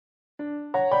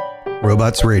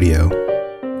Robots Radio.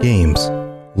 Games,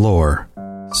 lore,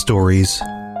 stories,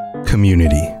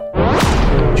 community.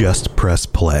 Just press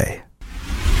play.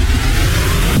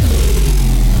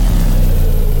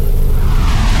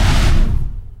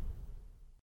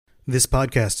 This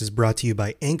podcast is brought to you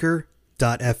by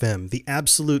Anchor.fm, the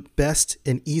absolute best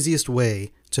and easiest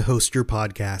way to host your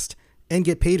podcast and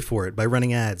get paid for it by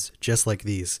running ads just like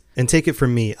these. And take it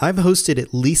from me, I've hosted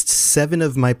at least 7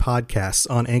 of my podcasts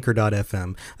on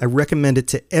Anchor.fm. I recommend it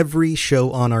to every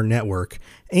show on our network,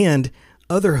 and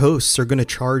other hosts are going to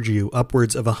charge you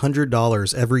upwards of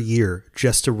 $100 every year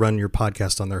just to run your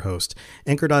podcast on their host.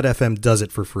 Anchor.fm does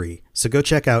it for free. So go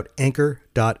check out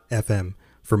Anchor.fm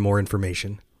for more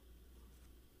information.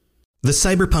 The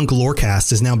Cyberpunk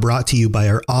Lorecast is now brought to you by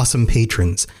our awesome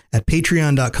patrons at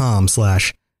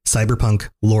patreon.com/Cyberpunk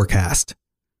Lorecast.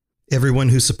 Everyone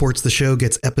who supports the show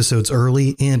gets episodes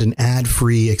early and an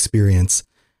ad-free experience.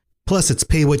 Plus, it's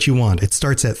pay what you want. It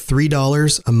starts at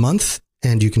 $3 a month,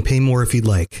 and you can pay more if you'd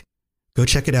like. Go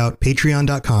check it out,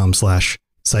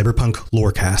 patreon.com/Cyberpunk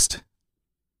Lorecast.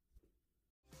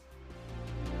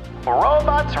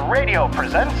 Robots Radio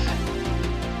presents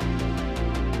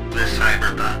the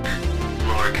Cyberpunk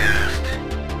Lorecast.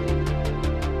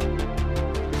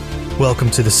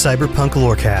 Welcome to the Cyberpunk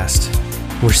Lorecast,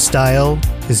 where style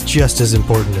is just as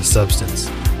important as substance.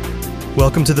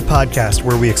 Welcome to the podcast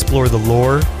where we explore the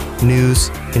lore, news,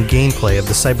 and gameplay of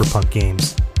the Cyberpunk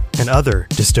games and other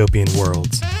dystopian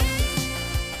worlds.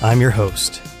 I'm your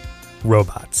host,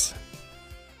 Robots.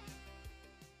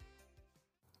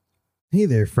 Hey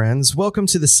there, friends. Welcome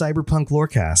to the Cyberpunk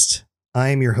Lorecast. I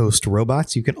am your host,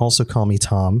 Robots. You can also call me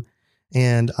Tom.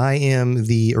 And I am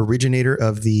the originator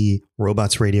of the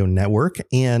Robots Radio Network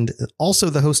and also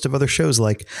the host of other shows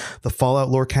like the Fallout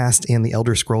Lorecast and the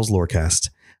Elder Scrolls Lorecast.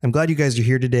 I'm glad you guys are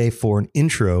here today for an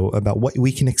intro about what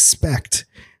we can expect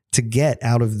to get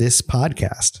out of this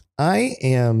podcast. I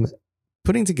am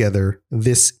putting together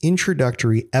this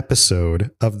introductory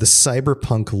episode of the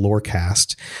Cyberpunk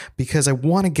Lorecast because I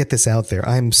want to get this out there.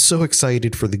 I'm so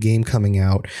excited for the game coming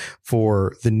out,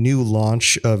 for the new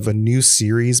launch of a new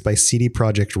series by CD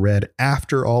Projekt Red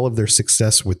after all of their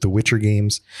success with the Witcher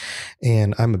games,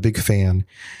 and I'm a big fan.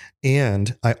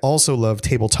 And I also love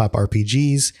tabletop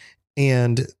RPGs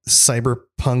and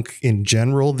cyberpunk in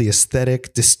general, the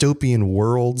aesthetic, dystopian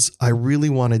worlds. I really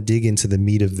want to dig into the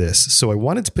meat of this. So I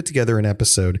wanted to put together an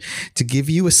episode to give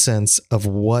you a sense of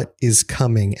what is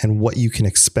coming and what you can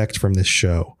expect from this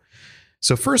show.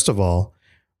 So first of all,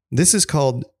 this is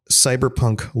called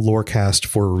Cyberpunk Lorecast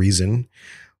for a reason.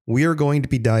 We are going to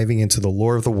be diving into the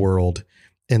lore of the world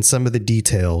and some of the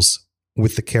details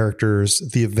with the characters,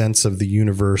 the events of the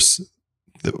universe,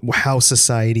 how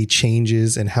society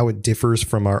changes and how it differs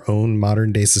from our own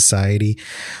modern day society,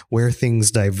 where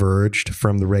things diverged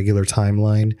from the regular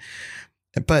timeline.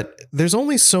 But there's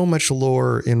only so much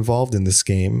lore involved in this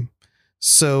game.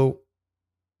 So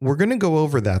we're going to go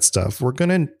over that stuff. We're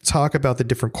going to talk about the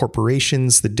different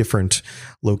corporations, the different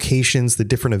locations, the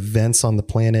different events on the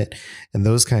planet, and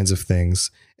those kinds of things.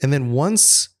 And then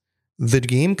once the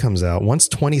game comes out, once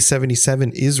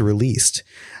 2077 is released,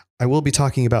 I will be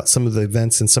talking about some of the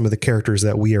events and some of the characters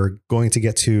that we are going to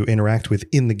get to interact with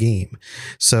in the game.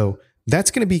 So that's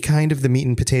going to be kind of the meat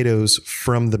and potatoes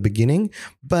from the beginning.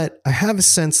 But I have a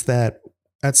sense that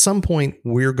at some point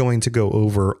we're going to go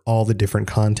over all the different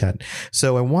content.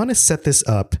 So I want to set this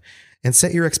up and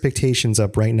set your expectations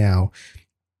up right now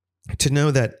to know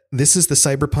that this is the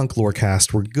Cyberpunk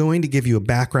Lorecast. We're going to give you a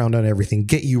background on everything,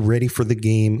 get you ready for the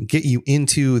game, get you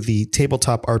into the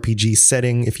tabletop RPG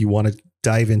setting if you want to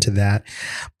dive into that.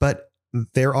 But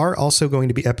there are also going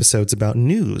to be episodes about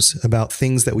news, about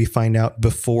things that we find out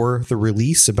before the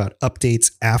release, about updates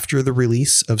after the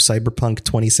release of Cyberpunk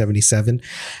 2077,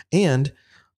 and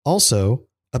also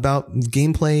about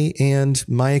gameplay and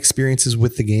my experiences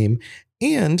with the game.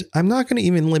 And I'm not going to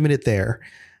even limit it there.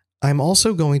 I'm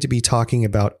also going to be talking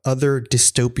about other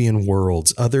dystopian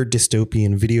worlds, other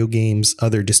dystopian video games,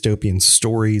 other dystopian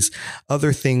stories,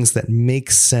 other things that make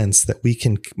sense that we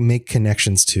can make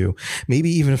connections to,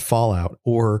 maybe even Fallout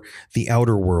or the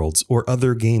Outer Worlds or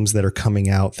other games that are coming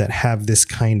out that have this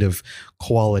kind of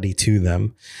quality to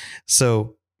them.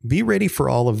 So be ready for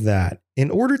all of that.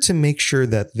 In order to make sure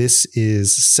that this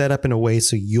is set up in a way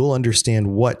so you'll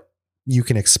understand what you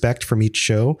can expect from each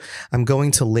show, I'm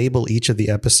going to label each of the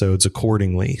episodes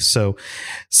accordingly. So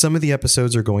some of the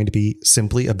episodes are going to be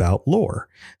simply about lore.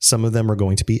 Some of them are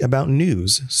going to be about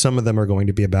news. Some of them are going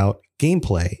to be about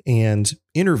gameplay and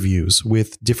interviews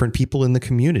with different people in the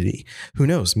community. Who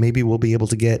knows? Maybe we'll be able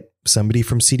to get somebody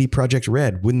from CD Projekt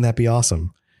Red. Wouldn't that be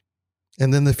awesome?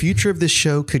 And then the future of this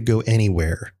show could go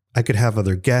anywhere. I could have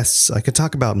other guests. I could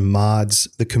talk about mods,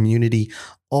 the community,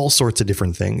 all sorts of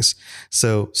different things.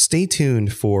 So stay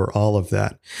tuned for all of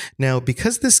that. Now,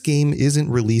 because this game isn't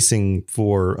releasing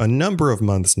for a number of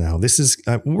months now,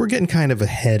 we're getting kind of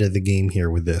ahead of the game here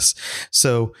with this.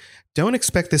 So don't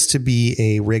expect this to be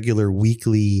a regular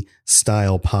weekly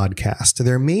style podcast.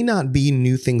 There may not be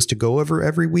new things to go over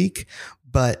every week,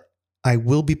 but I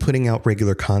will be putting out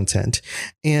regular content.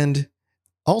 And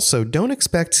also, don't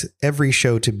expect every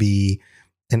show to be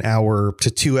an hour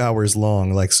to 2 hours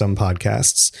long like some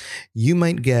podcasts. You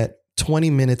might get 20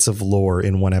 minutes of lore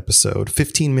in one episode,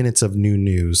 15 minutes of new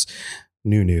news.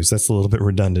 That's a little bit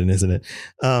redundant, isn't it?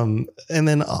 And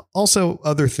then also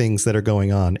other things that are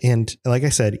going on. And like I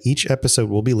said, each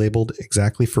episode will be labeled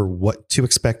exactly for what to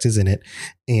expect is in it.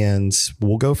 And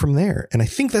we'll go from there. And I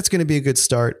think that's going to be a good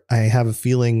start. I have a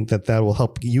feeling that will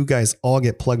help you guys all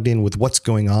get plugged in with what's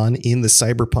going on in the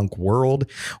cyberpunk world,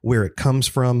 where it comes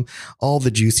from, all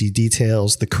the juicy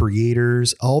details, the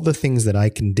creators, all the things that I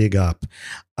can dig up.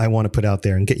 I want to put out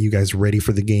there and get you guys ready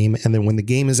for the game. And then when the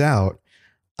game is out,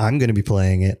 I'm going to be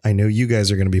playing it. I know you guys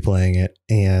are going to be playing it,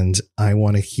 and I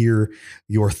want to hear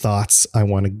your thoughts. I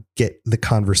want to get the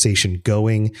conversation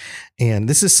going. And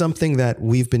this is something that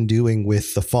we've been doing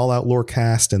with the Fallout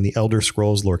Lorecast and the Elder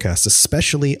Scrolls Lorecast,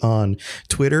 especially on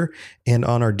Twitter and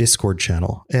on our Discord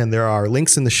channel. And there are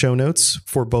links in the show notes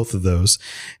for both of those.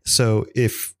 So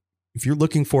if you're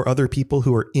looking for other people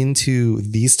who are into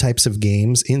these types of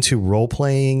games, into role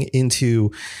playing, into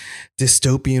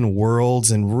dystopian worlds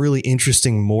and really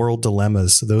interesting moral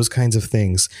dilemmas, those kinds of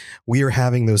things, we are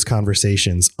having those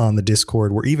conversations on the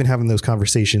Discord. We're even having those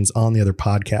conversations on the other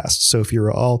podcasts. So if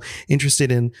you're all interested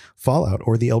in Fallout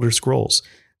or the Elder Scrolls,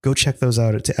 go check those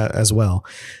out as well.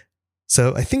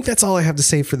 So I think that's all I have to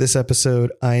say for this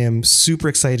episode. I am super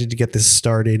excited to get this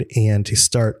started and to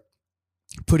start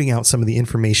putting out some of the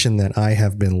information that I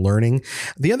have been learning.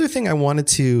 The other thing I wanted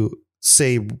to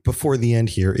say before the end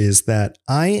here is that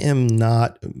I am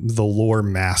not the lore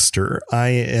master. I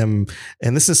am,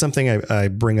 and this is something I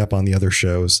bring up on the other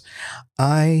shows,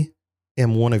 I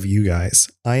am one of you guys.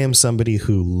 I am somebody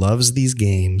who loves these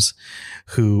games,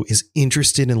 who is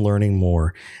interested in learning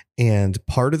more. And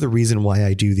part of the reason why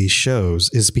I do these shows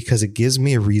is because it gives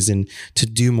me a reason to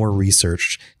do more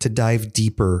research, to dive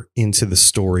deeper into the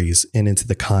stories and into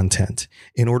the content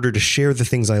in order to share the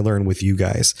things I learn with you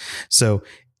guys. So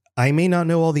I may not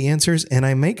know all the answers, and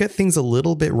I may get things a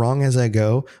little bit wrong as I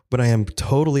go, but I am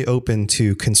totally open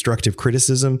to constructive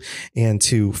criticism and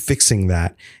to fixing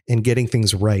that and getting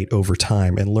things right over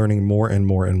time and learning more and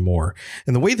more and more.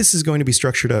 And the way this is going to be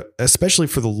structured, especially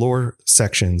for the lore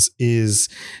sections, is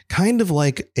kind of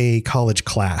like a college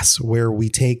class where we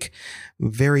take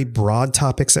very broad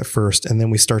topics at first, and then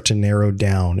we start to narrow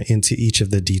down into each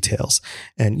of the details.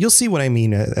 And you'll see what I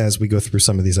mean as we go through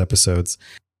some of these episodes.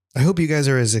 I hope you guys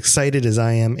are as excited as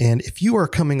I am. And if you are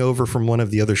coming over from one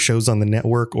of the other shows on the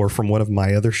network or from one of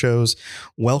my other shows,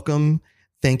 welcome.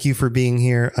 Thank you for being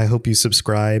here. I hope you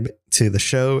subscribe to the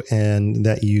show and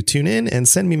that you tune in and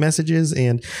send me messages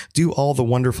and do all the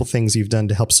wonderful things you've done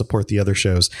to help support the other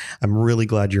shows. I'm really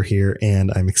glad you're here, and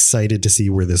I'm excited to see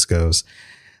where this goes.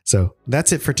 So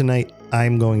that's it for tonight.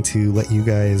 I'm going to let you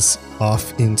guys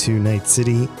off into Night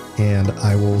City, and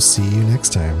I will see you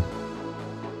next time.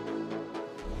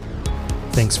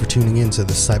 Thanks for tuning in to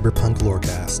the Cyberpunk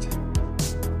Lorecast.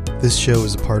 This show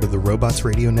is a part of the Robots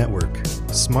Radio Network,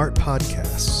 smart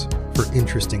podcasts for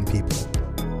interesting people.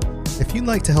 If you'd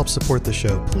like to help support the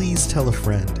show, please tell a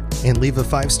friend and leave a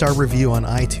 5-star review on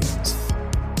iTunes.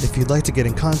 If you'd like to get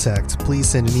in contact, please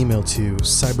send an email to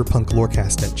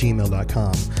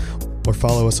cyberpunklorecast@gmail.com or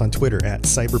follow us on Twitter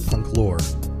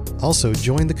 @cyberpunklore. Also,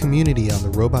 join the community on the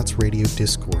Robots Radio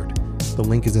Discord. The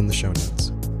link is in the show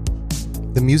notes.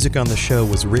 The music on the show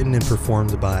was written and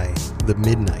performed by The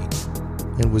Midnight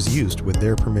and was used with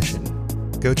their permission.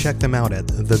 Go check them out at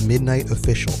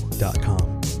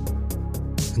themidnightofficial.com.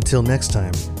 Until next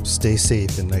time, stay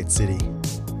safe in Night City.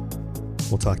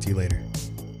 We'll talk to you later.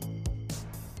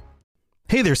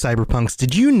 Hey there, Cyberpunks.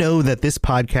 Did you know that this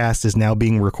podcast is now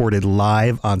being recorded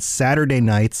live on Saturday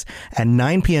nights at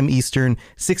 9 p.m. Eastern,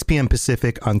 6 p.m.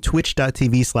 Pacific on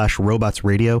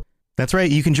twitch.tv/robotsradio? That's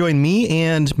right. You can join me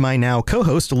and my now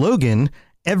co-host Logan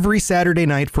every Saturday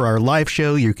night for our live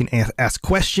show. You can ask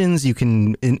questions. You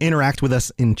can interact with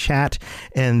us in chat.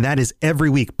 And that is every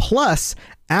week. Plus,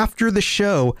 after the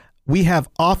show, we have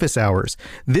office hours.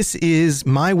 This is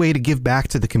my way to give back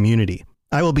to the community.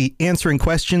 I will be answering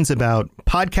questions about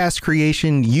podcast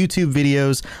creation, YouTube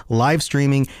videos, live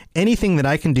streaming, anything that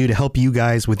I can do to help you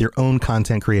guys with your own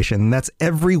content creation. And that's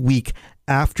every week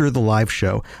after the live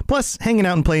show, plus hanging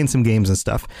out and playing some games and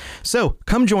stuff. So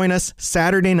come join us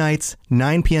Saturday nights,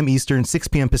 9 p.m. Eastern, 6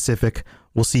 p.m. Pacific.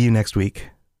 We'll see you next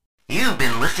week. You've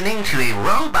been listening to a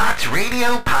Robots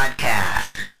Radio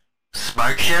podcast.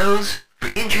 Smart shows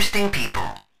for interesting people.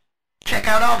 Check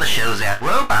out all the shows at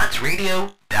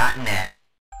robotsradio.net.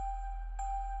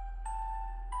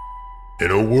 In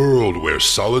a world where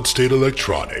solid-state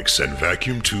electronics and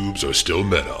vacuum tubes are still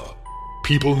meta,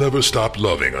 people never stop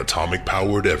loving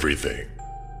atomic-powered everything.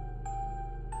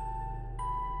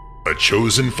 A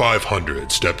chosen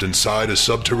 500 stepped inside a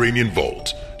subterranean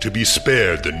vault to be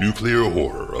spared the nuclear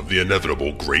horror of the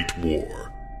inevitable Great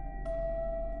War.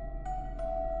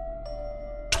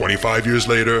 25 years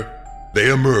later,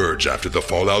 they emerge after the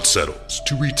fallout settles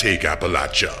to retake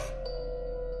Appalachia.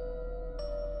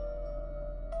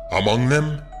 Among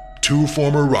them, two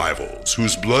former rivals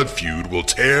whose blood feud will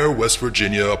tear West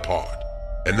Virginia apart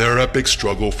in their epic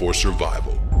struggle for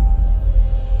survival.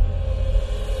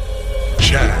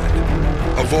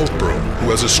 Chad, a vault bro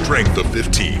who has a strength of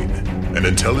 15, an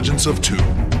intelligence of 2,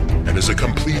 and is a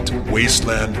complete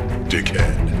wasteland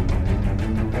dickhead.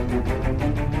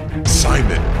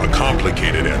 Simon, a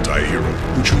complicated anti-hero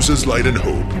who chooses light and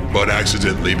hope, but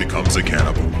accidentally becomes a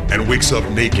cannibal, and wakes up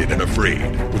naked and afraid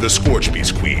with a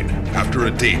Scorchbeast queen after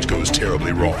a date goes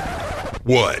terribly wrong.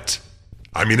 What?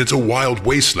 I mean, it's a wild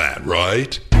wasteland,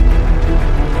 right?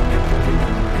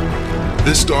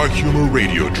 This dark humor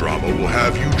radio drama will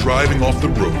have you driving off the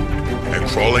road and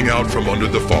crawling out from under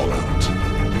the fallout.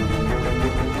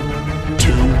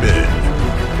 2 men,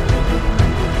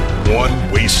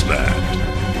 1 wasteland,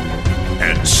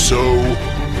 and so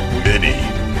many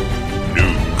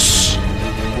nukes.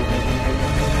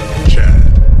 Chad,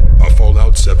 a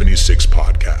Fallout 76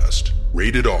 podcast,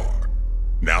 rated R,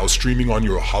 now streaming on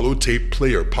your holotape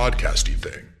player podcasty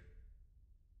thing.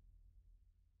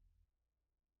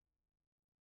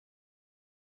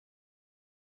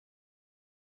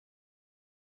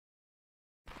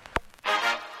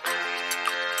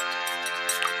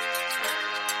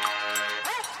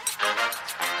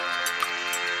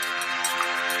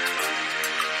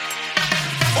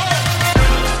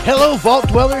 Hello, Vault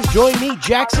Dwellers. Join me,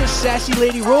 Jaxus, Sassy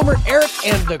Lady Romer, Eric,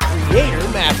 and the Creator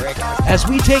Maverick as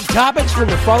we take topics from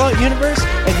the Fallout universe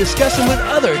and discuss them with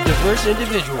other diverse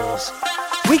individuals.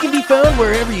 We can be found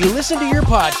wherever you listen to your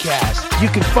podcast. You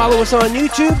can follow us on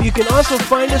YouTube. You can also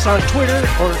find us on Twitter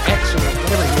or X or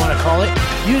whatever you want to call it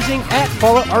using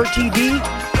 @FalloutRTD.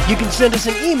 You can send us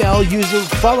an email using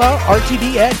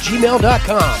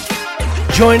falloutrtd@gmail.com.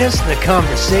 Join us. The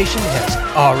conversation has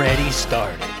already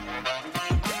started.